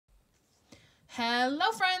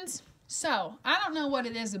Hello friends! So, I don't know what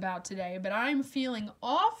it is about today, but I'm feeling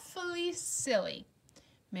awfully silly.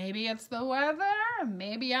 Maybe it's the weather,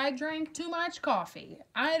 maybe I drank too much coffee.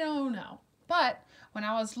 I don't know. But when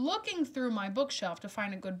I was looking through my bookshelf to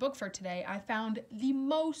find a good book for today, I found the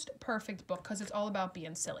most perfect book because it's all about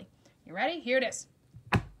being silly. You ready? Here it is.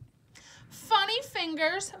 Funny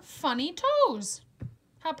Fingers, Funny Toes.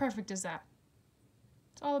 How perfect is that?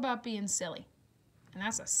 It's all about being silly. And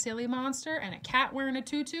that's a silly monster and a cat wearing a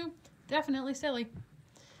tutu. Definitely silly.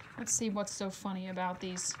 Let's see what's so funny about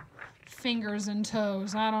these fingers and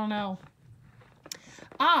toes. I don't know.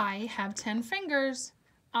 I have 10 fingers.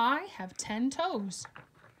 I have 10 toes.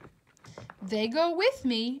 They go with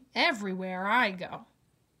me everywhere I go.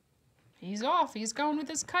 He's off. He's going with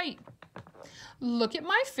his kite. Look at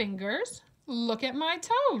my fingers. Look at my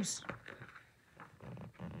toes.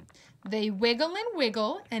 They wiggle and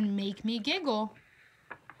wiggle and make me giggle.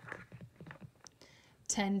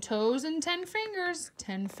 10 toes and 10 fingers,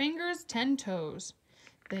 10 fingers, 10 toes.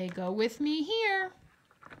 They go with me here.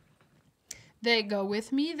 They go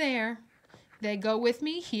with me there. They go with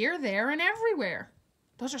me here, there, and everywhere.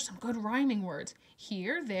 Those are some good rhyming words.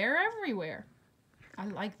 Here, there, everywhere. I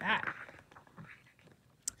like that.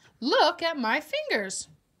 Look at my fingers.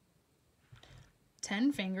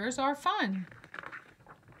 10 fingers are fun.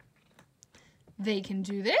 They can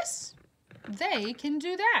do this. They can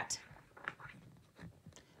do that.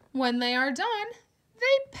 When they are done,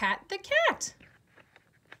 they pat the cat.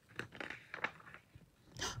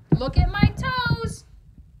 Look at my toes.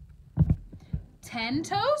 10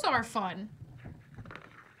 toes are fun.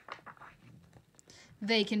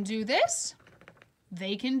 They can do this.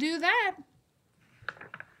 They can do that.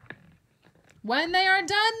 When they are done,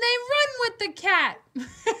 they run with the cat.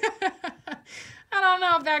 I don't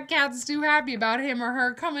know if that cat's too happy about him or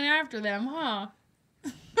her coming after them, huh?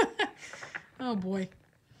 Oh boy.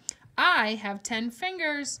 I have 10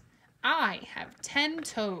 fingers. I have 10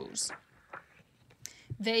 toes.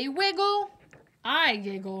 They wiggle. I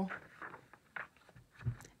giggle.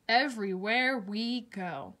 Everywhere we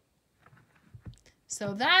go.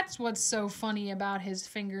 So that's what's so funny about his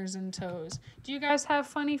fingers and toes. Do you guys have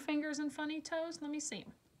funny fingers and funny toes? Let me see.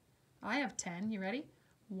 I have 10. You ready?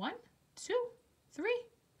 1, 2, 3,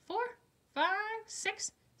 4, 5,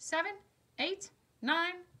 6, 7, 8,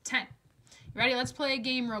 9, 10. You ready? Let's play a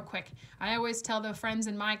game real quick. I always tell the friends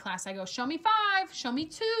in my class, I go, show me 5, show me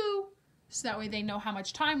 2. So that way they know how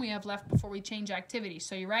much time we have left before we change activity.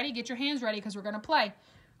 So you ready? Get your hands ready because we're going to play.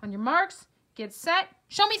 On your marks, get set,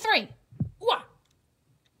 show me 3. Wah!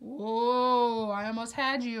 Whoa, I almost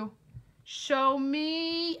had you. Show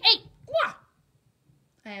me 8. Wah!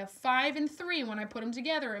 I have 5 and 3. When I put them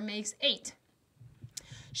together, it makes 8.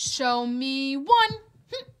 Show me 1.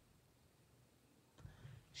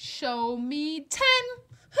 Show me 10.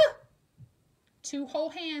 2 whole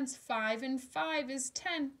hands. 5 and 5 is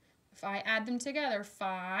 10. If I add them together,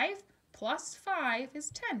 5 plus 5 is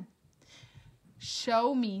 10.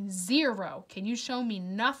 Show me 0. Can you show me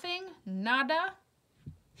nothing? Nada?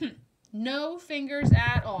 No fingers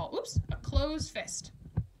at all. Oops, a closed fist.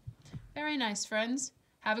 Very nice, friends.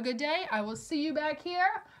 Have a good day. I will see you back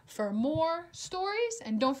here for more stories.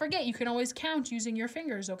 And don't forget, you can always count using your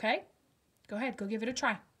fingers, okay? Go ahead, go give it a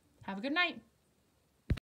try. Have a good night.